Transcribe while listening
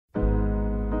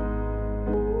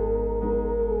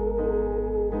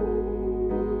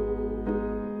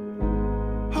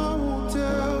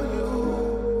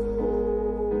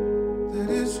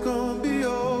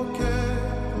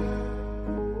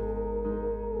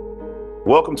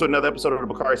Welcome to another episode of the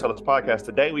Bakari Sellers Podcast.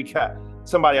 Today we got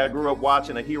somebody I grew up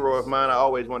watching, a hero of mine. I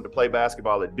always wanted to play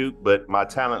basketball at Duke, but my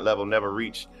talent level never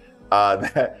reached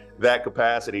that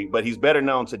capacity. But he's better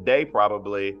known today,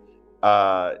 probably.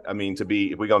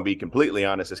 If we're gonna be completely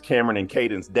honest, as Cameron and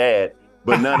Caden's dad,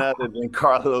 but none other than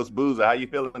Carlos Boozer. How you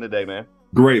feeling today, man?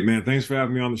 Great, man. Thanks for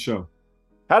having me on the show.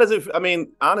 How does it? I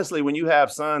mean, honestly, when you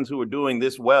have sons who are doing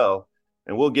this well,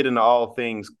 and we'll get into all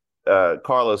things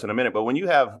Carlos in a minute, but when you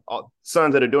have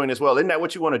sons that are doing this well, isn't that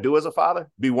what you want to do as a father?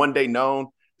 Be one day known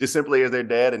just simply as their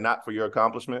dad and not for your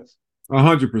accomplishments?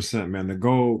 100%, man. The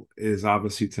goal is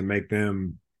obviously to make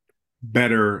them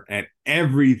better at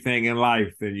everything in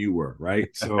life than you were, right?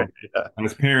 So Yeah.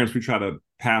 as parents, we try to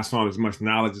pass on as much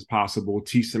knowledge as possible,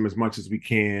 teach them as much as we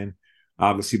can,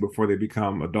 obviously before they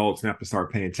become adults and have to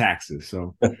start paying taxes.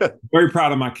 So very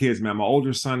proud of my kids, man. My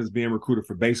older son is being recruited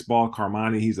for baseball.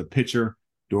 Carmani, he's a pitcher,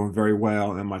 doing very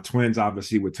well. And my twins,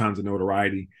 obviously, with tons of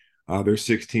notoriety. They're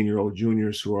 16-year-old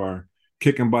juniors who are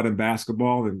kicking butt in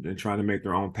basketball and trying to make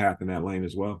their own path in that lane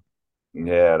as well.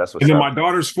 Yeah, that's And what's then up. my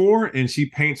daughter's 4, and she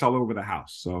paints all over the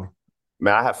house. So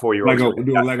Man, I have 4 year old Lego, twins.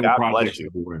 we're doing Lego God bless projects you.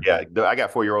 everywhere. Yeah, I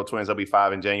got 4 year old twins. They'll be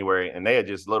 5 in January, and they are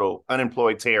just little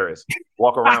unemployed terrorists,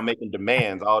 walk around making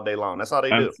demands all day long. That's all they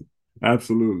do.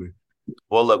 Absolutely.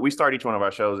 Well, look, we start each one of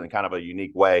our shows in kind of a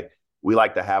unique way. We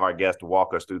like to have our guests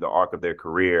walk us through the arc of their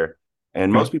career.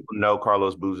 And Okay. most people know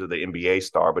Carlos Boozer, the NBA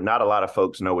star, but not a lot of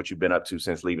folks know what you've been up to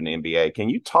since leaving the NBA. Can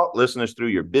you talk listeners through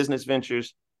your business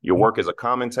ventures, your work as a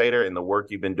commentator, and the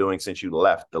work you've been doing since you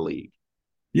left the league?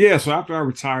 Yeah, so after I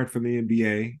retired from the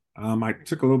NBA, I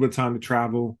took a little bit of time to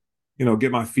travel,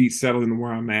 get my feet settled into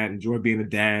where I'm at, enjoy being a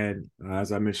dad,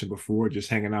 as I mentioned before, just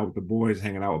hanging out with the boys,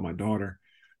 hanging out with my daughter.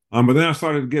 But then I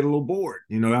started to get a little bored,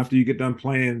 after you get done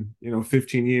playing,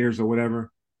 15 years or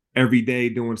whatever, every day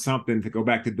doing something, to go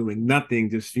back to doing nothing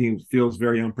just feels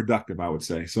very unproductive, I would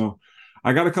say. So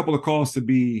I got a couple of calls to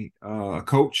be a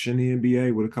coach in the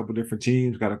NBA with a couple of different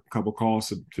teams, got a couple of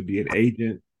calls to be an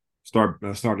agent, start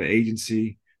an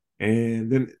agency.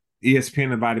 And then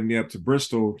ESPN invited me up to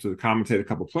Bristol to commentate a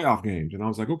couple of playoff games. And I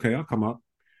was like, okay, I'll come up.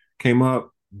 Came up,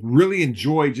 really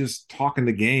enjoyed just talking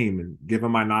the game and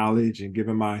giving my knowledge and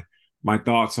giving my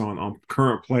thoughts on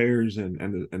current players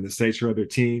and the stature of their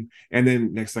team. And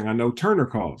then next thing I know, Turner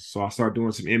calls. So I started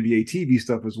doing some NBA TV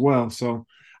stuff as well. So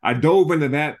I dove into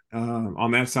that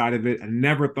on that side of it. I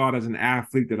never thought as an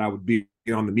athlete that I would be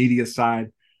on the media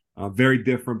side. Very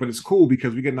different, but it's cool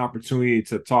because we get an opportunity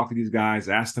to talk to these guys,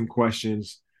 ask them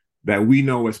questions that we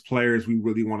know as players we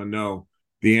really want to know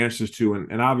the answers to.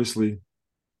 And obviously,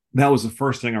 that was the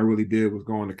first thing I really did, was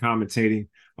going to commentating.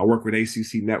 I work with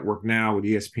ACC Network now with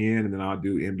ESPN, and then I'll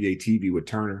do NBA TV with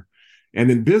Turner. And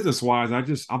then business wise,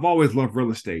 I've always loved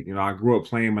real estate. I grew up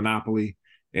playing Monopoly,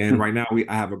 and right now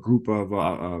I have a group of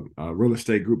a real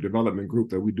estate group development group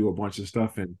that we do a bunch of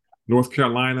stuff in North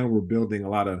Carolina. We're building a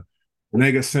lot of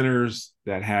mega centers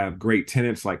that have great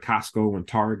tenants like Costco and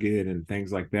Target and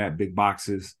things like that, big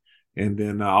boxes. And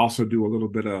then I also do a little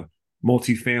bit of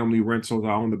multifamily rentals.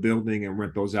 I own the building and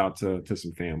rent those out to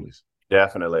some families.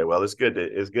 Definitely. Well, it's good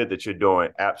that you're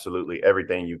doing absolutely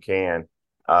everything you can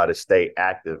to stay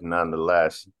active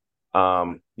nonetheless.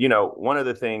 One of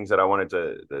the things that I wanted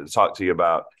to talk to you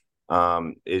about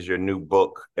is your new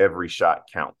book, Every Shot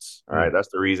Counts. All right. That's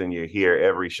the reason you're here.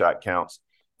 Every Shot Counts.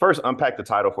 First, unpack the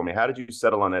title for me. How did you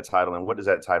settle on that title, and what does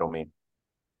that title mean?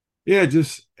 Yeah,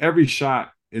 just every shot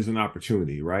is an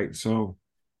opportunity, right? So,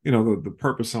 the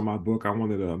purpose of my book, I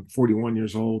wanted, 41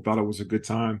 years old, thought it was a good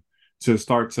time to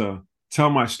start to tell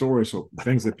my story. So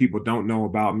things that people don't know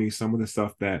about me, some of the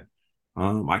stuff that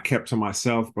I kept to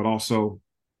myself, but also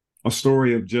a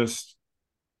story of just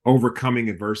overcoming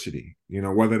adversity,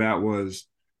 whether that was,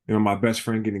 my best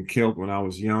friend getting killed when I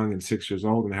was young and 6 years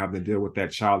old and having to deal with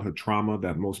that childhood trauma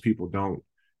that most people don't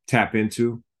tap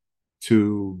into,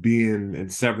 to being in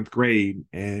seventh grade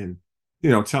and,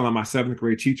 telling my seventh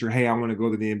grade teacher, hey, I want to go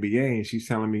to the NBA. And she's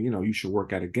telling me, you should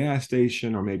work at a gas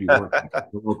station or maybe work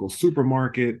at the local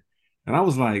supermarket. And I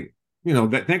was like,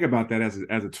 think about that as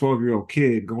a 12-year-old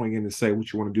kid going in to say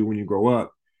what you want to do when you grow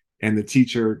up. And the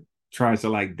teacher tries to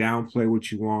like downplay what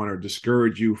you want or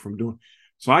discourage you from doing.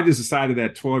 So I just decided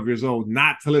at 12 years old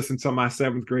not to listen to my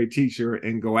seventh grade teacher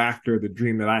and go after the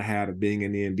dream that I had of being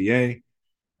in the NBA.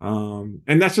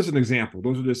 And that's just an example.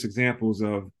 Those are just examples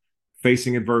of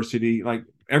facing adversity. Like,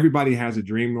 everybody has a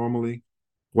dream normally.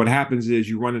 What happens is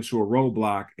you run into a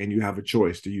roadblock and you have a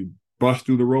choice. Do you bust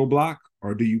through the roadblock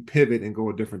or do you pivot and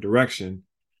go a different direction?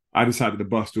 I decided to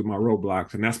bust through my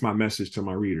roadblocks, and that's my message to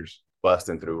my readers.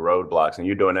 busting through roadblocks, and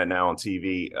you're doing that now on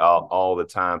TV all the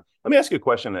time. Let me ask you a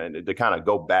question to kind of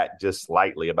go back just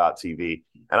slightly about TV,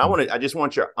 and I just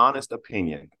want your honest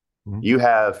opinion. Mhm. You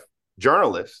have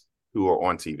journalists who are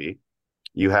on TV.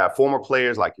 You have former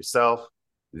players like yourself,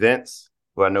 Vince,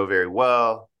 who I know very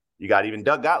well. You got even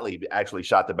Doug Gottlieb actually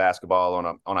shot the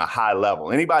basketball on a high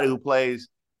level. Anybody who plays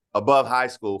above high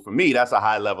school, for me, that's a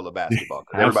high level of basketball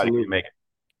because everybody can make it.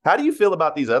 How do you feel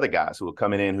about these other guys who are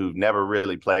coming in who've never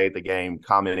really played the game,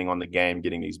 commenting on the game,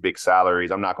 getting these big salaries?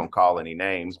 I'm not going to call any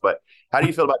names, but how do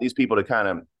you feel about these people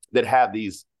that have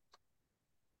these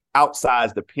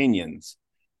outsized opinions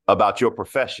about your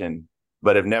profession,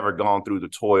 but have never gone through the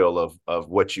toil of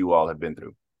what you all have been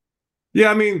through?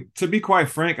 Yeah, I mean, to be quite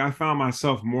frank, I found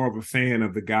myself more of a fan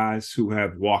of the guys who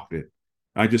have walked it.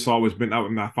 I just always been out,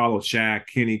 and I followed Shaq,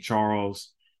 Kenny,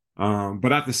 Charles.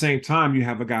 But at the same time, you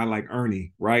have a guy like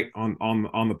Ernie, right,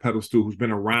 on the pedestal, who's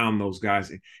been around those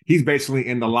guys. He's basically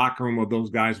in the locker room of those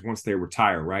guys once they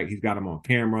retire, right? He's got them on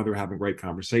camera. They're having great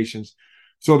conversations.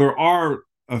 So there are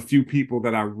a few people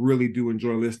that I really do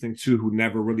enjoy listening to who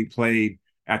never really played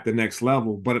at the next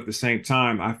level. But at the same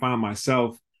time, I found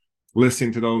myself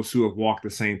listening to those who have walked the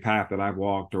same path that I've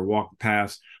walked or walked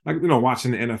past, like,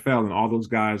 watching the NFL, and all those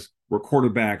guys were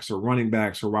quarterbacks or running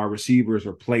backs or wide receivers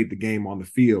or played the game on the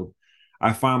field.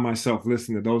 I find myself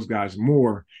listening to those guys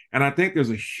more. And I think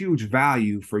there's a huge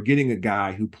value for getting a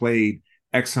guy who played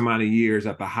X amount of years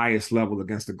at the highest level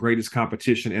against the greatest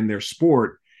competition in their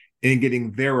sport and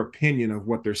getting their opinion of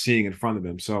what they're seeing in front of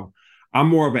them. So I'm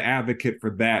more of an advocate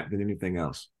for that than anything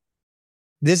else.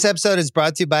 This episode is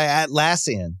brought to you by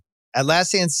Atlassian.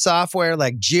 Atlassian software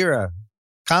like Jira,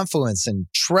 Confluence, and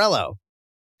Trello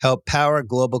help power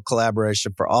global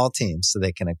collaboration for all teams so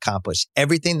they can accomplish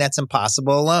everything that's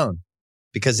impossible alone.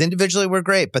 Because individually we're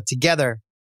great, but together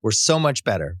we're so much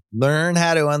better. Learn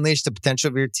how to unleash the potential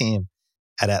of your team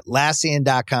at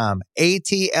Atlassian.com.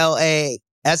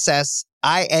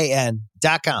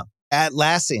 Atlassian.com.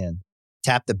 Atlassian.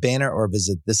 Tap the banner or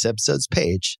visit this episode's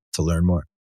page to learn more.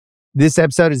 This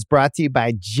episode is brought to you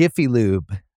by Jiffy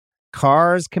Lube.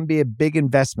 Cars can be a big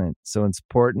investment, so it's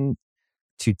important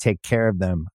to take care of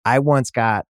them. I once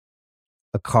got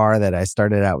a car that I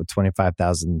started out with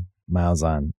 25,000 miles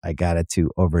on. I got it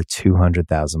to over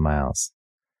 200,000 miles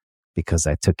because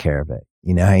I took care of it.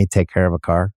 You know how you take care of a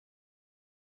car?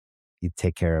 You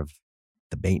take care of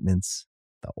the maintenance,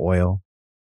 the oil,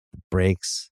 the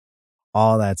brakes,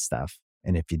 all that stuff.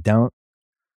 And if you don't,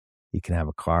 you can have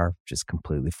a car just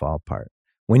completely fall apart.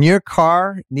 When your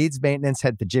car needs maintenance,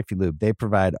 head to Jiffy Lube. They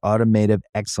provide automotive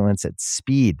excellence at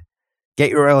speed. Get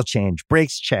your oil change,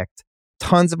 brakes checked,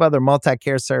 tons of other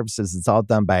multi-care services. It's all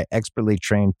done by expertly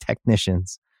trained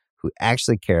technicians who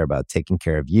actually care about taking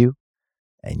care of you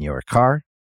and your car.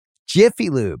 Jiffy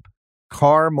Lube,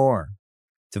 car more.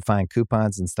 To find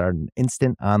coupons and start an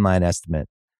instant online estimate,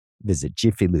 visit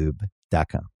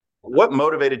jiffylube.com. What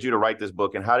motivated you to write this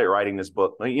book, and how did writing this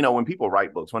book, when people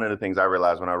write books, one of the things I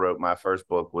realized when I wrote my first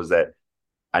book was that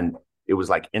it was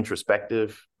like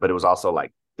introspective, but it was also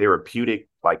like therapeutic.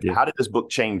 How did this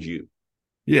book change you?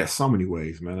 Yeah, so many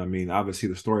ways, man. I mean, obviously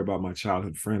the story about my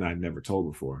childhood friend I'd never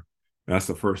told before. That's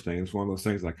the first thing. It's one of those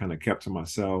things I kind of kept to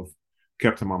myself,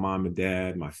 kept to my mom and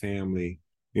dad, my family,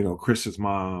 Chris's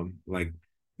mom. I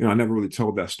never really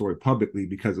told that story publicly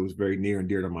because it was very near and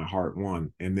dear to my heart,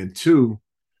 one. And then two,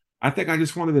 I think I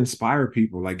just wanted to inspire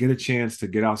people, get a chance to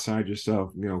get outside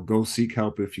yourself, go seek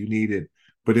help if you need it.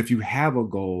 But if you have a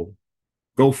goal,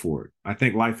 go for it. I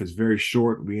think life is very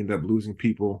short. We end up losing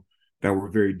people that were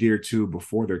very dear to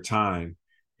before their time.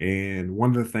 And one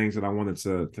of the things that I wanted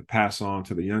to pass on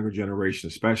to the younger generation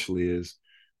especially is,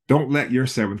 don't let your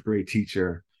seventh grade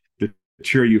teacher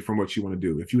deter you from what you want to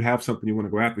do. If you have something you want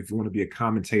to go after, if you want to be a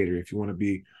commentator, if you want to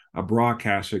be a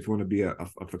broadcaster, if you want to be a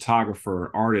photographer,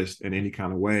 artist in any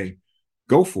kind of way,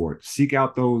 go for it. Seek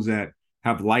out those that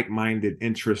have like-minded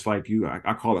interests like you.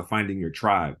 I call it finding your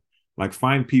tribe.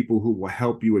 Find people who will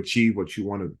help you achieve what you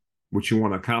want to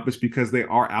accomplish, because they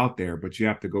are out there, but you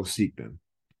have to go seek them.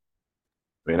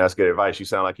 I mean, that's good advice. You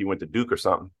sound like you went to Duke or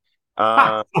something.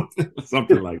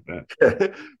 Something like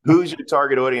that. Who's your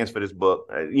target audience for this book?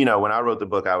 When I wrote the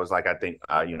book, I was like, I think,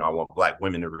 I want Black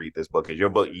women to read this book. Is your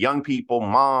book young people,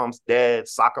 moms,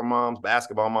 dads, soccer moms,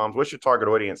 basketball moms? What's your target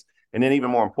audience? And then even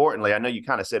more importantly, I know you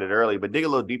kind of said it earlier, but dig a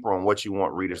little deeper on what you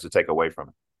want readers to take away from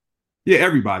it. Yeah,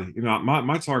 everybody.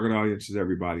 My target audience is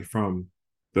everybody, from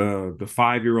the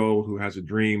 5-year-old who has a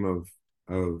dream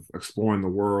of exploring the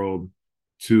world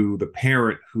to the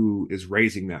parent who is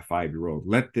raising that 5-year-old.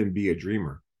 Let them be a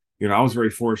dreamer. I was very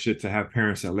fortunate to have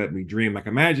parents that let me dream.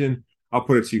 Imagine, I'll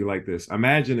put it to you like this.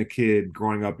 Imagine a kid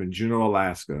growing up in Juneau,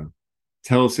 Alaska,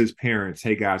 tells his parents,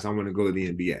 "Hey guys, I want to go to the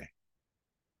NBA."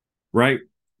 Right?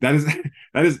 That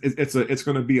is it's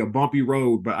going to be a bumpy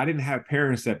road, but I didn't have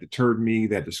parents that deterred me,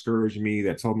 that discouraged me,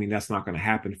 that told me that's not going to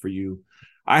happen for you.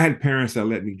 I had parents that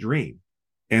let me dream,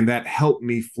 and that helped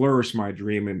me flourish my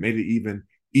dream and made it even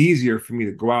easier for me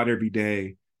to go out every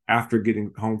day after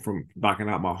getting home from knocking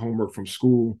out my homework from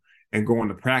school and going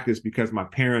to practice because my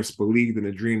parents believed in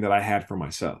the dream that I had for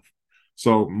myself.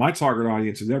 So my target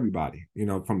audience is everybody,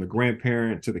 from the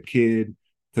grandparent to the kid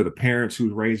to the parents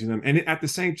who's raising them. And at the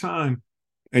same time,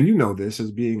 and this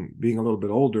as being a little bit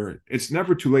older, it's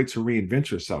never too late to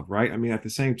reinvent yourself, right? I mean, at the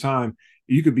same time,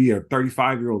 you could be a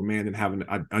 35-year-old man and have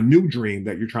a new dream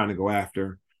that you're trying to go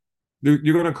after.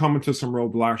 You're going to come into some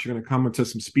roadblocks. You're going to come into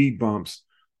some speed bumps.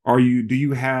 I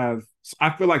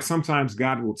feel like sometimes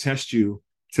God will test you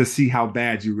to see how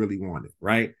bad you really want it,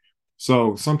 right?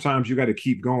 So sometimes you got to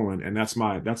keep going. And that's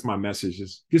my message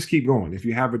is just keep going. If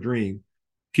you have a dream,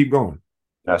 keep going.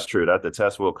 That's true. That the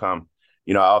test will come.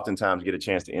 I oftentimes get a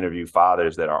chance to interview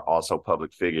fathers that are also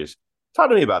public figures. Talk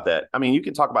to me about that. I mean, you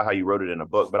can talk about how you wrote it in a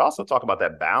book, but also talk about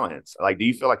that balance. Like, do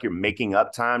you feel like you're making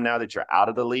up time now that you're out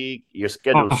of the league? Your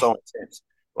schedule is so intense.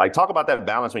 Like, talk about that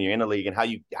balance when you're in the league and how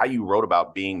you wrote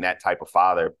about being that type of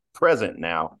father present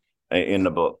now in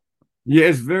the book. Yeah,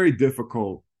 it's very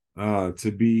difficult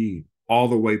to be all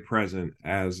the way present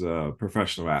as a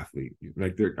professional athlete.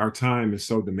 Like our time is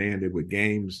so demanded with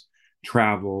games,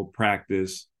 travel,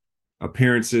 practice,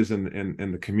 appearances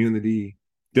in the community.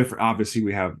 Different, obviously,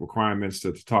 we have requirements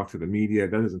to talk to the media.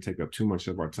 That doesn't take up too much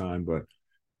of our time, but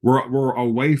we're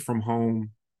away from home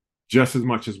just as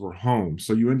much as we're home.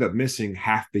 So you end up missing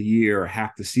half the year or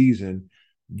half the season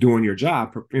doing your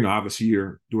job. Obviously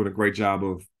you're doing a great job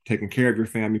of taking care of your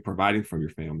family, providing for your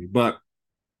family, but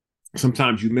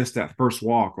sometimes you miss that first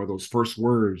walk or those first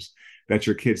words that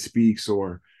your kid speaks,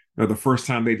 or the first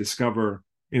time they discover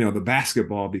the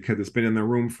basketball because it's been in their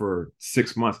room for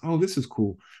 6 months. Oh, this is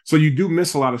cool. So you do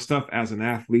miss a lot of stuff as an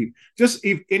athlete. Just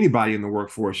anybody in the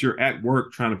workforce, you're at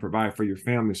work trying to provide for your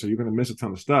family. So you're going to miss a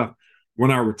ton of stuff.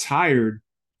 When I retired,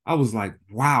 I was like,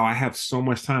 wow, I have so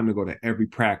much time to go to every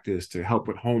practice, to help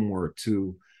with homework,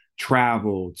 to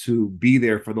travel, to be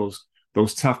there for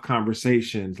those tough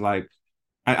conversations. Like,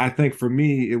 I think for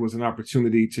me, it was an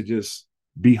opportunity to just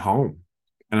be home.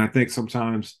 And I think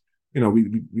sometimes,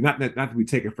 we not that we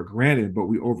take it for granted, but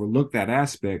we overlook that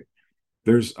aspect.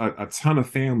 There's a ton of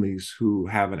families who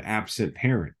have an absent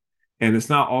parent, and it's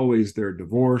not always they're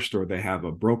divorced or they have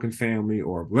a broken family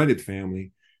or a blended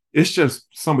family. It's just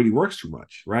somebody works too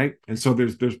much, right? And so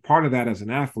there's part of that as an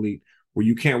athlete where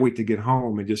you can't wait to get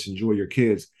home and just enjoy your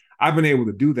kids. I've been able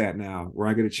to do that now, where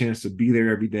I get a chance to be there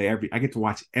every day. I get to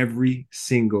watch every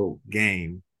single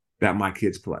game that my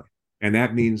kids play, and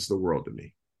that means the world to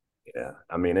me. Yeah,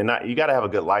 I mean, and you got to have a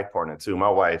good life partner too. My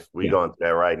wife, going through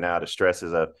that right now. The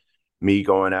stresses of me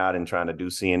going out and trying to do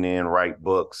CNN, write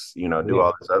books, do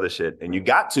all this other shit, and you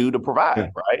got to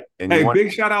provide, right? And hey,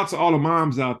 big shout out to all the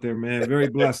moms out there, man. Very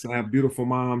blessed to have beautiful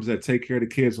moms that take care of the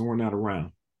kids when we're not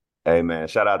around. Hey, man,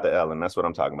 shout out to Ellen. That's what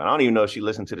I'm talking about. I don't even know if she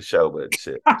listened to the show, but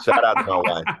shit, shout out to my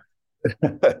wife.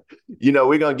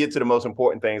 We're going to get to the most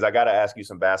important things. I got to ask you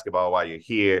some basketball while you're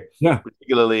here. Yeah.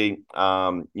 Particularly,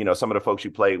 some of the folks you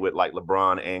played with, like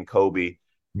LeBron and Kobe.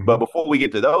 Mm-hmm. But before we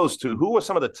get to those two, who were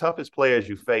some of the toughest players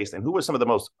you faced, and who were some of the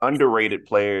most underrated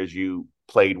players you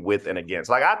played with and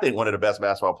against? Like, I think one of the best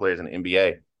basketball players in the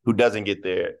NBA who doesn't get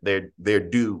their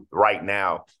due right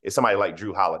now is somebody like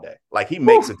Jrue Holiday. Like, he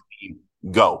makes a team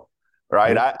go.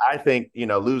 Right. I think,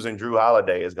 losing Jrue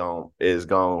Holiday is going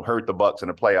to hurt the Bucks in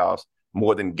the playoffs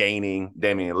more than gaining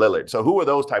Damian Lillard. So who are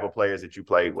those type of players that you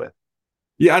played with?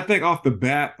 Yeah, I think off the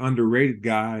bat, underrated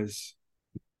guys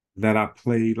that I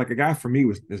played, like a guy for me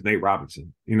is Nate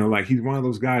Robinson. Like, he's one of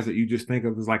those guys that you just think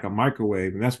of as like a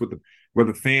microwave. And that's what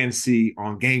the fans see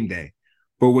on game day.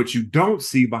 But what you don't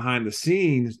see behind the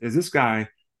scenes is this guy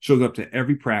shows up to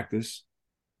every practice.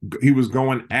 He was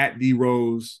going at D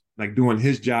Rose, like doing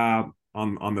his job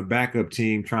on the backup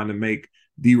team, trying to make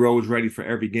D Rose ready for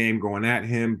every game, going at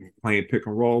him, playing pick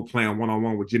and roll, playing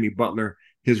one-on-one with Jimmy Butler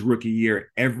his rookie year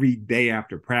every day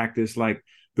after practice. Like,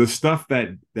 the stuff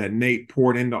that Nate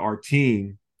poured into our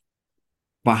team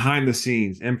behind the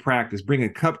scenes in practice,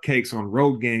 bringing cupcakes on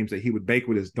road games that he would bake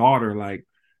with his daughter. Like,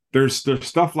 there's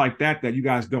stuff like that you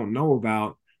guys don't know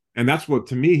about. And that's what,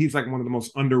 to me, he's like one of the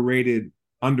most underrated,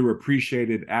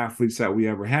 underappreciated athletes that we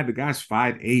ever had. The guy's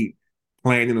 5'8",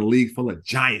 playing in a league full of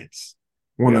giants,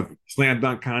 won a slam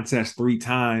dunk contest 3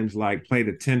 times, like played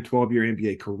a 10, 12-year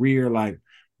NBA career, like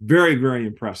very, very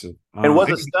impressive. And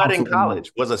was a stud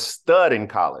in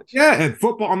college. Yeah, and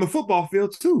football, on the football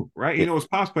field too, right? His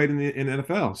pops played in the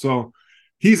NFL. So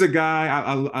he's a guy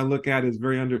I look at as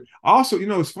very under. Also,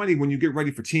 it's funny when you get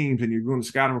ready for teams and you're doing the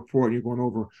scouting report and you're going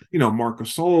over, Marc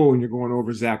Gasol, and you're going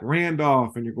over Zach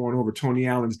Randolph, and you're going over Tony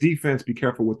Allen's defense. Be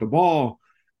careful with the ball.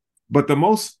 But the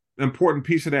most important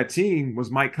piece of that team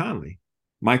was Mike Conley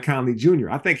Jr.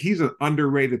 I think he's an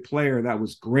underrated player that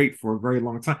was great for a very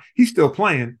long time. He's still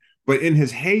playing, but in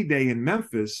his heyday in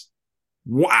Memphis,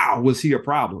 wow, was he a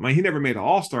problem? I mean, he never made an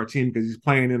all-star team because he's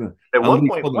playing in a. At one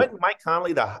point, wasn't Mike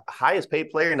Conley the highest paid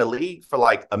player in the league for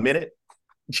like a minute?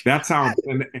 That's how,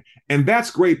 and that's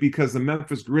great because the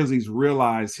Memphis Grizzlies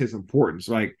realized his importance.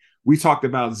 Like, we talked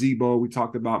about Zebo, we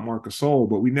talked about Marc Gasol,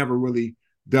 but we never really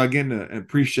dug in to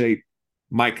appreciate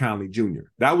Mike Conley Jr.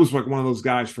 That was like one of those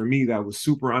guys for me that was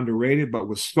super underrated, but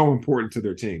was so important to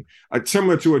their team,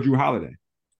 similar to a Jrue Holiday.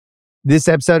 This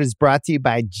episode is brought to you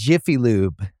by Jiffy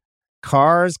Lube.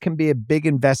 Cars can be a big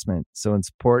investment, so it's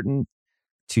important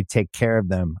to take care of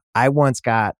them. I once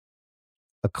got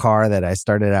a car that I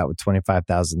started out with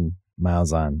 25,000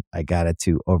 miles on. I got it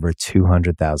to over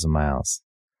 200,000 miles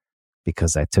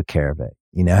because I took care of it.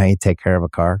 You know how you take care of a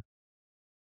car?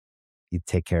 You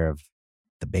take care of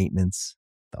the maintenance,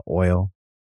 the oil,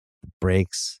 the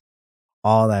brakes,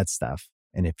 all that stuff.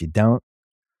 And if you don't,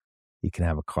 you can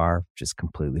have a car just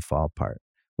completely fall apart.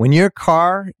 When your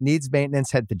car needs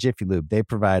maintenance, head to Jiffy Lube. They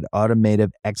provide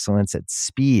automotive excellence at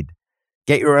speed.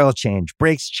 Get your oil change,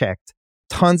 brakes checked,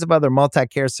 tons of other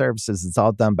multi-care services. It's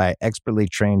all done by expertly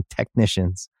trained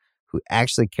technicians who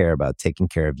actually care about taking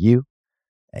care of you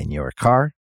and your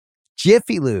car.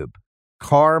 Jiffy Lube,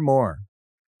 car more.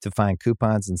 To find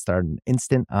coupons and start an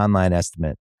instant online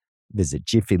estimate, visit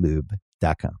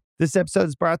jiffylube.com. This episode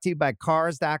is brought to you by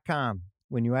Cars.com.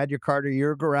 When you add your car to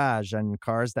your garage on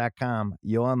Cars.com,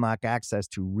 you'll unlock access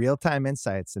to real-time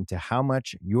insights into how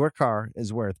much your car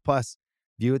is worth. Plus,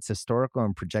 view its historical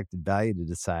and projected value to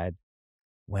decide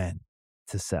when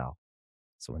to sell.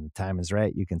 So when the time is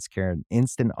right, you can secure an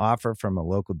instant offer from a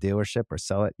local dealership or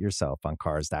sell it yourself on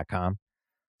Cars.com.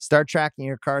 Start tracking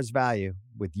your car's value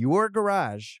with your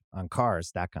garage on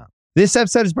Cars.com. This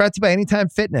episode is brought to you by Anytime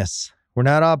Fitness. We're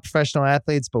not all professional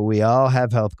athletes, but we all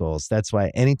have health goals. That's why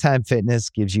Anytime Fitness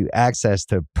gives you access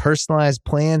to personalized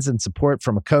plans and support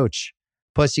from a coach.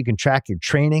 Plus, you can track your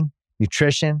training,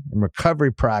 nutrition, and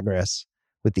recovery progress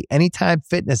with the Anytime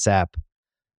Fitness app,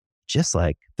 just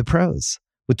like the pros.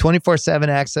 With 24/7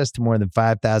 access to more than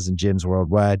 5,000 gyms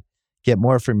worldwide, get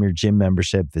more from your gym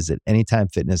membership. Visit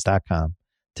anytimefitness.com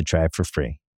to try it for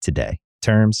free today.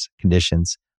 Terms,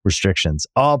 conditions, restrictions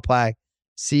all apply.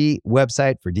 See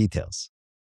website for details.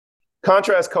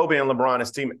 Contrast Kobe and LeBron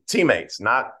as teammates.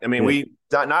 Not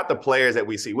the players that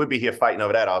we see. We'd be here fighting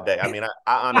over that all day. I mean, I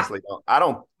honestly don't.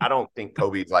 I don't think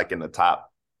Kobe's like in the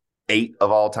top 8 of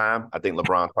all time. I think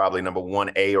LeBron's probably number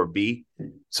 1A or B.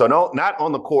 So no, not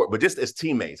on the court, but just as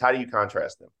teammates. How do you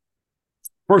contrast them?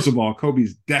 First of all,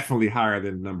 Kobe's definitely higher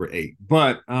than number 8.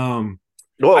 But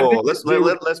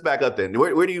let's back up then.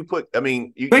 Where do you put? I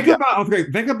mean, think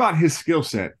about his skill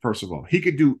set. First of all, he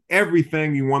could do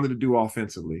everything you wanted to do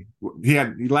offensively.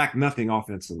 He lacked nothing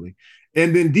offensively,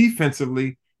 and then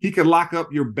defensively, he could lock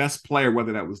up your best player,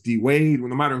 whether that was D Wade,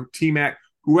 no matter T-Mac,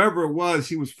 whoever it was.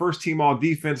 He was first team all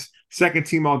defense, second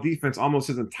team all defense, almost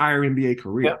his entire NBA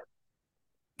career. Yeah.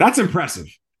 That's impressive.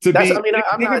 Think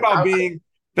about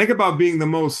being the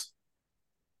most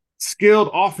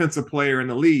skilled offensive player in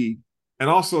the league, and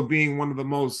also being one of the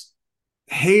most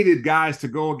hated guys to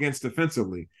go against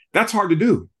defensively. That's hard to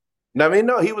do.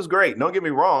 No, he was great. Don't get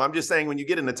me wrong. I'm just saying when you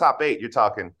get in the top 8, you're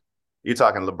talking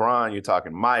LeBron, you're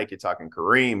talking Mike, you're talking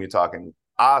Kareem, you're talking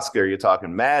Oscar, you're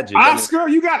talking Magic. Oscar?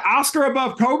 You got Oscar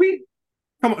above Kobe?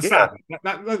 Come on, stop.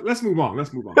 Let's move on.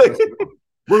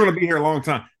 We're going to be here a long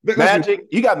time. Magic,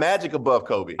 you got Magic above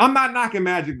Kobe. I'm not knocking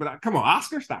Magic, but come on,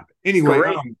 Oscar, stop it.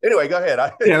 Anyway, go ahead.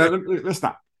 Let's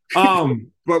stop.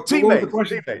 But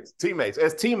teammates.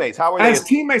 As teammates, how were they? As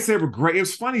teammates, they were great. It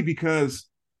was funny because,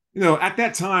 at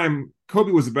that time,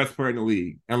 Kobe was the best player in the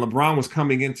league, and LeBron was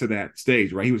coming into that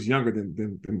stage, right? He was younger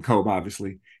than Kobe,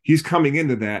 obviously. He's coming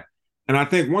into that, and I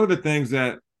think one of the things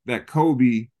that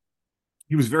Kobe,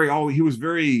 he was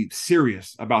very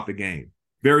serious about the game,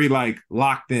 very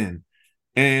locked in,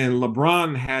 and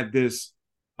LeBron had this,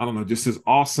 I don't know, just this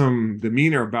awesome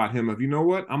demeanor about him of, you know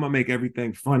what, I'm gonna make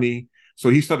everything funny. So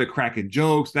he started cracking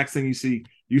jokes. Next thing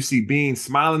you see Bean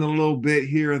smiling a little bit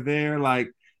here or there.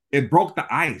 It broke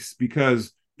the ice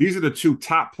because these are the 2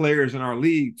 top players in our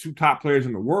league, 2 top players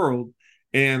in the world,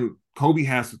 and Kobe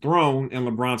has the throne and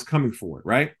LeBron's coming for it,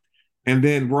 right? And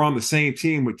then we're on the same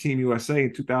team with Team USA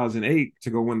in 2008 to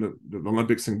go win the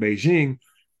Olympics in Beijing,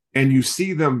 and you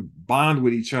see them bond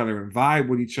with each other and vibe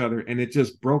with each other, and it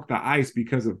just broke the ice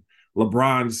because of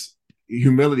LeBron's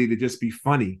humility to just be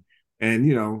funny and,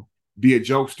 you know, be a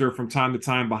jokester from time to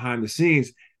time behind the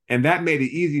scenes. And that made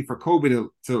it easy for Kobe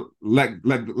to let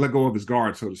go of his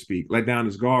guard, so to speak, let down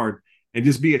his guard and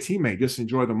just be a teammate, just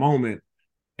enjoy the moment.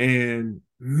 And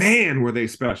man, were they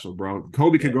special, bro.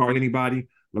 Kobe could guard anybody.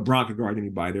 LeBron could guard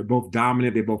anybody. They're both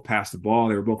dominant. They both passed the ball.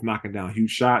 They were both knocking down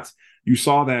huge shots. You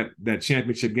saw that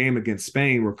championship game against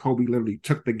Spain where Kobe literally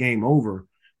took the game over.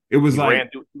 It was ran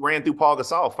through Paul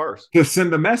Gasol first to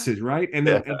send a message, right? And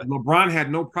then and LeBron had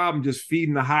no problem just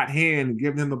feeding the hot hand and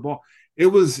giving him the ball. It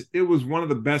was one of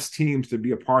the best teams to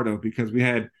be a part of because we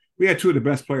had two of the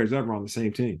best players ever on the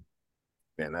same team.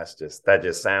 Man, that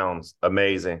just sounds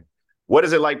amazing. What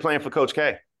is it like playing for Coach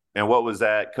K? And what was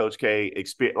that Coach K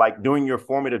experience like during your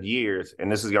formative years?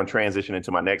 And this is going to transition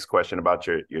into my next question about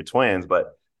your twins.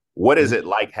 But what is it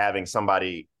like having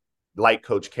somebody like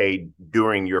Coach K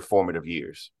during your formative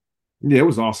years? Yeah, it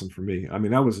was awesome for me. I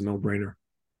mean, that was a no-brainer.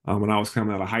 When I was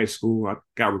coming out of high school, I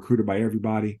got recruited by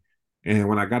everybody. And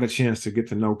when I got a chance to get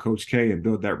to know Coach K and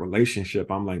build that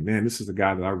relationship, I'm like, man, this is the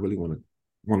guy that I really want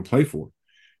to play for.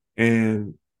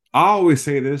 And I always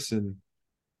say this, and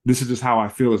this is just how I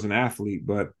feel as an athlete,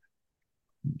 but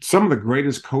some of the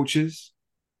greatest coaches,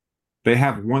 they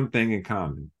have one thing in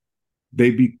common.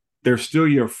 They're still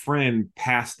your friend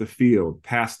past the field,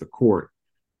 past the court.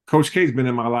 Coach K's been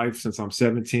in my life since I'm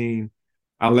 17.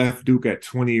 I left Duke at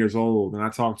 20 years old, and I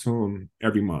talk to him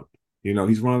every month. You know,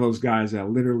 he's one of those guys that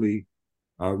literally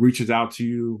reaches out to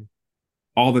you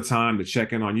all the time to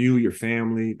check in on you, your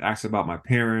family, asks about my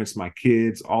parents, my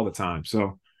kids, all the time.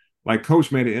 So, like,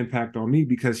 Coach made an impact on me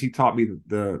because he taught me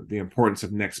the importance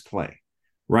of next play,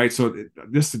 right? So,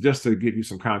 just to give you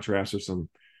some contrast or some,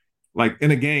 like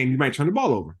in a game, you might turn the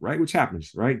ball over, right? Which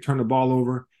happens, right? Turn the ball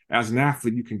over. As an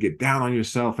athlete, you can get down on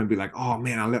yourself and be like, oh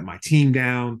man, I let my team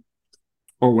down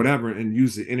or whatever, and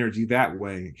use the energy that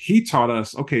way. He taught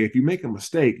us, okay, if you make a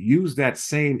mistake, use that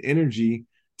same energy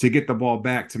to get the ball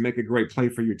back, to make a great play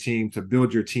for your team, to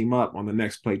build your team up on the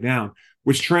next play down,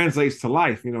 which translates to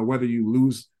life. You know, whether you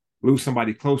lose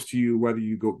somebody close to you, whether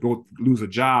you go lose a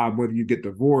job, whether you get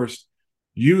divorced,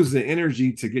 use the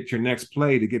energy to get your next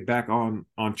play, to get back on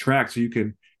track so you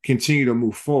can continue to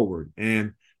move forward.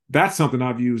 And that's something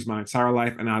I've used my entire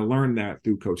life, and I learned that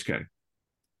through Coach K.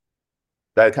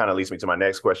 That kind of leads me to my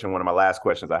next question, one of my last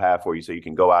questions I have for you, so you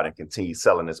can go out and continue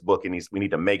selling this book. And we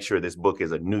need to make sure this book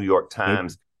is a New York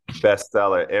Times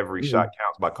bestseller. Every shot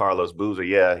counts by Carlos Boozer.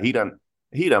 Yeah, he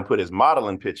done put his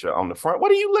modeling picture on the front.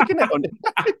 What are you looking at?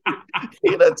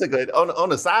 He done took it on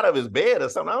the side of his bed or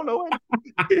something. I don't know.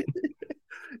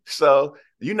 So,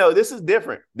 you know, this is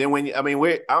different than when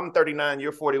I'm 39,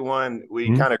 you're 41.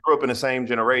 We kind of grew up in the same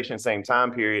generation, same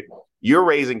time period. You're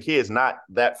raising kids not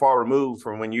that far removed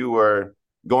from when you were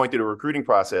going through the recruiting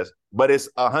process, but it's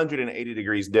 180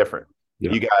 degrees different.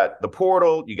 Yeah. You got the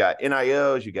portal, you got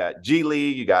NILs, you got G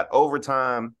League, you got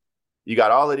overtime, you got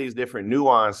all of these different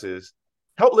nuances.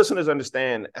 Help listeners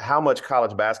understand how much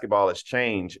college basketball has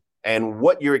changed and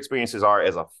what your experiences are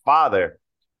as a father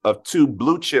of two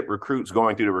blue chip recruits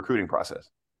going through the recruiting process.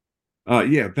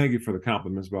 Yeah, thank you for the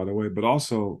compliments, by the way. But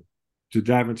also, to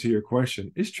dive into your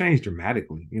question, it's changed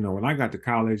dramatically. You know, when I got to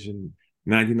college in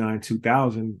 99,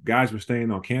 2000, guys were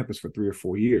staying on campus for 3 or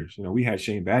 4 years. You know, we had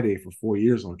Shane Battier for 4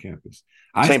 years on campus.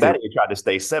 Shane Battier tried to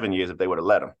stay 7 years if they would have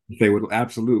let him. They would,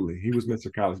 absolutely. He was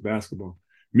Mr. College Basketball.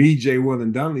 Me, Jay Will,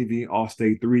 and Dunleavy all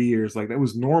stayed 3 years. Like, that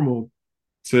was normal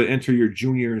to enter your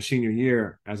junior and senior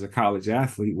year as a college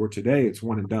athlete, where today it's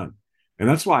one and done. And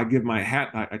that's why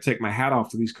I take my hat off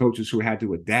to these coaches who had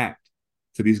to adapt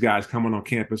to these guys coming on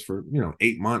campus for,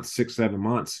 8 months, 6, 7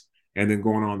 months, and then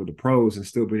going on to the pros and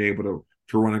still being able to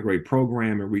run a great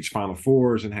program and reach Final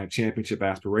Fours and have championship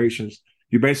aspirations.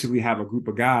 You basically have a group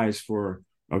of guys for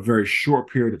a very short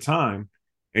period of time,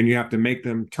 and you have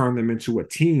to turn them into a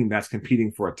team that's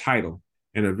competing for a title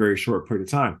in a very short period of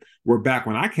time. Where back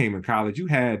when I came in college,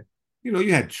 you're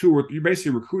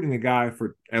basically recruiting a guy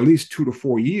for at least 2 to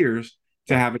 4 years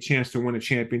to have a chance to win a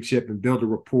championship and build a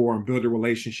rapport and build a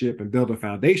relationship and build a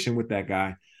foundation with that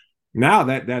guy. Now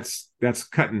that's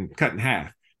cut in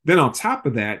half. Then on top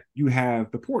of that, you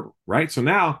have the portal, right? So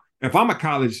now if I'm a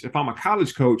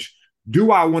college coach,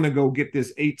 do I want to go get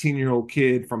this 18-year-old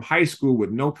kid from high school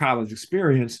with no college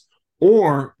experience,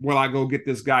 or will I go get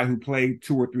this guy who played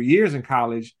 2 or 3 years in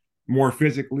college, more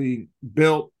physically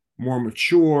built, more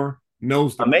mature,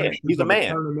 knows the man? He's a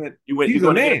man. Tournament. He's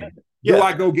a man. Yeah. Do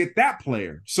I go get that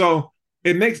player? So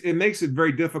it makes it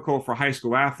very difficult for high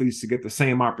school athletes to get the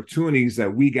same opportunities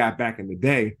that we got back in the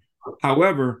day.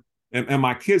 However, in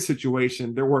my kids'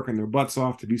 situation, they're working their butts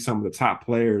off to be some of the top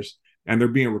players and they're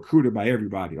being recruited by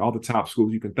everybody, all the top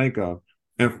schools you can think of.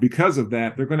 And because of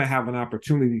that, they're going to have an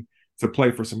opportunity to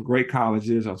play for some great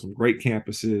colleges on some great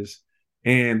campuses.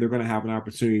 And they're going to have an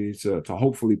opportunity to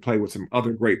hopefully play with some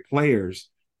other great players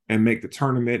and make the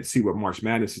tournament, see what March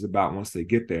Madness is about once they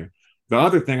get there. The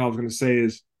other thing I was going to say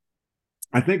is,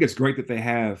 I think it's great that they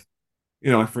have,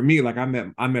 for me, like I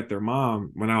met their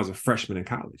mom when I was a freshman in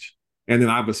college. And then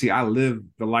obviously I lived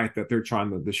the life that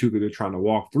the shoe that they're trying to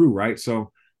walk through, right?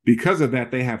 So because of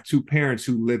that, they have two parents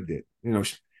who lived it.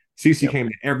 Cece came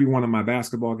to every one of my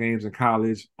basketball games in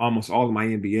college, almost all of my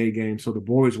NBA games. So the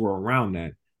boys were around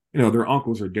that. Their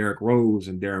uncles are Derrick Rose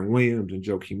and Darren Williams and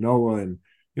Joakim Noah and,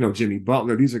 Jimmy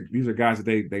Butler. These are guys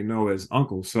that they know as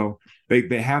uncles. So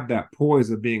they have that poise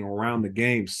of being around the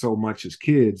game so much as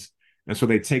kids. And so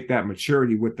they take that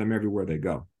maturity with them everywhere they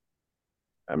go.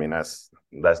 I mean, that's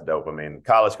dope. I mean,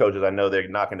 college coaches, I know they're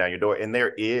knocking down your door, and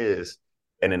there is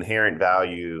an inherent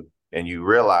value, and you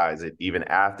realize it even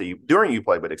during you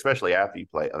play, but especially after you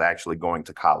play, of actually going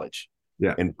to college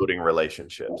and building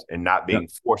relationships and not being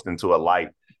forced into a life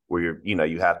where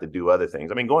you have to do other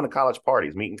things. I mean, going to college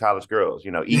parties, meeting college girls,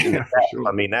 eating. Sure.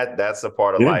 I mean, that's a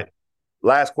part of life.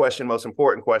 Last question, most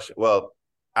important question. Well,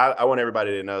 I want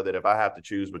everybody to know that if I have to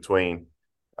choose between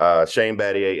Shane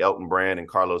Battier, Elton Brand, and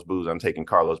Carlos Boozer, I'm taking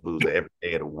Carlos Boozer every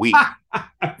day of the week. I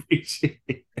appreciate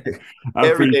it.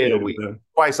 Every day of the week,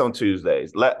 twice on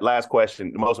Tuesdays. Last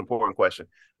question, the most important question.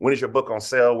 When is your book on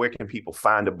sale? Where can people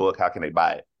find the book? How can they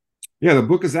buy it? Yeah, the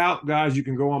book is out, guys. You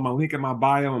can go on my link in my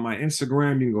bio on my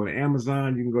Instagram. You can go to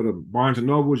Amazon. You can go to Barnes &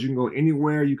 Nobles. You can go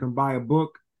anywhere you can buy a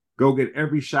book. Go get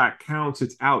Every Shot Counts.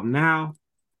 It's out now.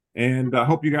 And I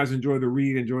hope you guys enjoy the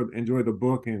read, enjoy the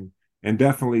book, and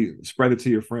definitely spread it to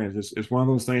your friends. It's one of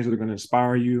those things that are going to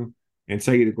inspire you and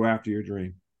tell you to go after your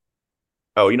dream.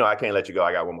 Oh, I can't let you go.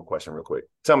 I got one more question real quick.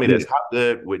 Tell me this. How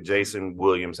good would Jason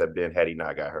Williams have been had he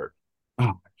not got hurt?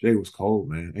 Oh, Jay was cold,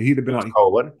 man. He'd have been on.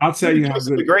 Cold, wasn't he? I'll tell you how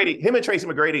good. Him and Tracy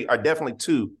McGrady are definitely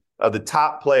two of the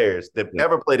top players that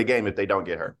ever played a game if they don't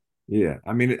get hurt. Yeah.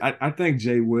 I mean, I think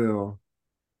Jay Will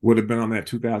would have been on that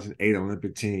 2008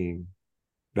 Olympic team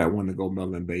that won the gold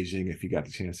medal in Beijing if he got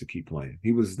the chance to keep playing.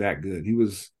 He was that good. He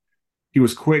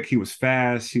was quick. He was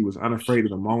fast. He was unafraid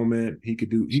of the moment. He could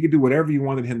do whatever you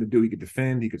wanted him to do. He could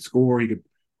defend. He could score. He could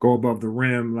go above the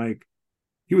rim. Like,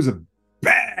 he was a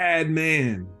bad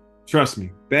man. Trust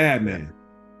me, bad man.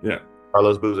 Yeah.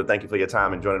 Carlos Boozer, thank you for your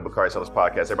time and joining the Bakari Sellers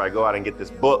podcast. Everybody go out and get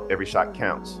this book, Every Shot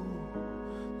Counts.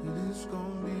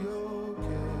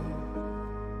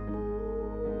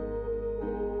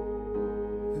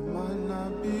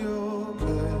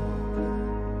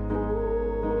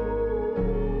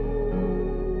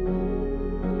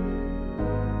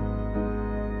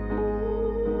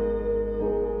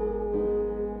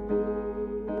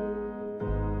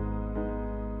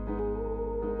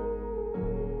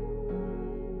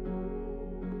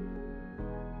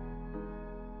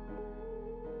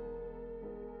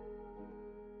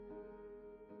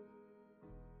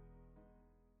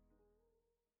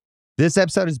 This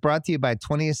episode is brought to you by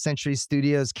 20th Century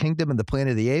Studios' Kingdom of the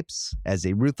Planet of the Apes. As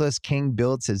a ruthless king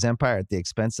builds his empire at the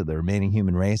expense of the remaining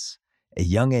human race, a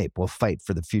young ape will fight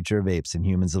for the future of apes and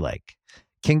humans alike.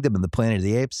 Kingdom of the Planet of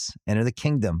the Apes. Enter the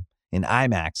kingdom in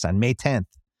IMAX on May 10th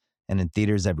and in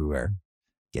theaters everywhere.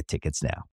 Get tickets now.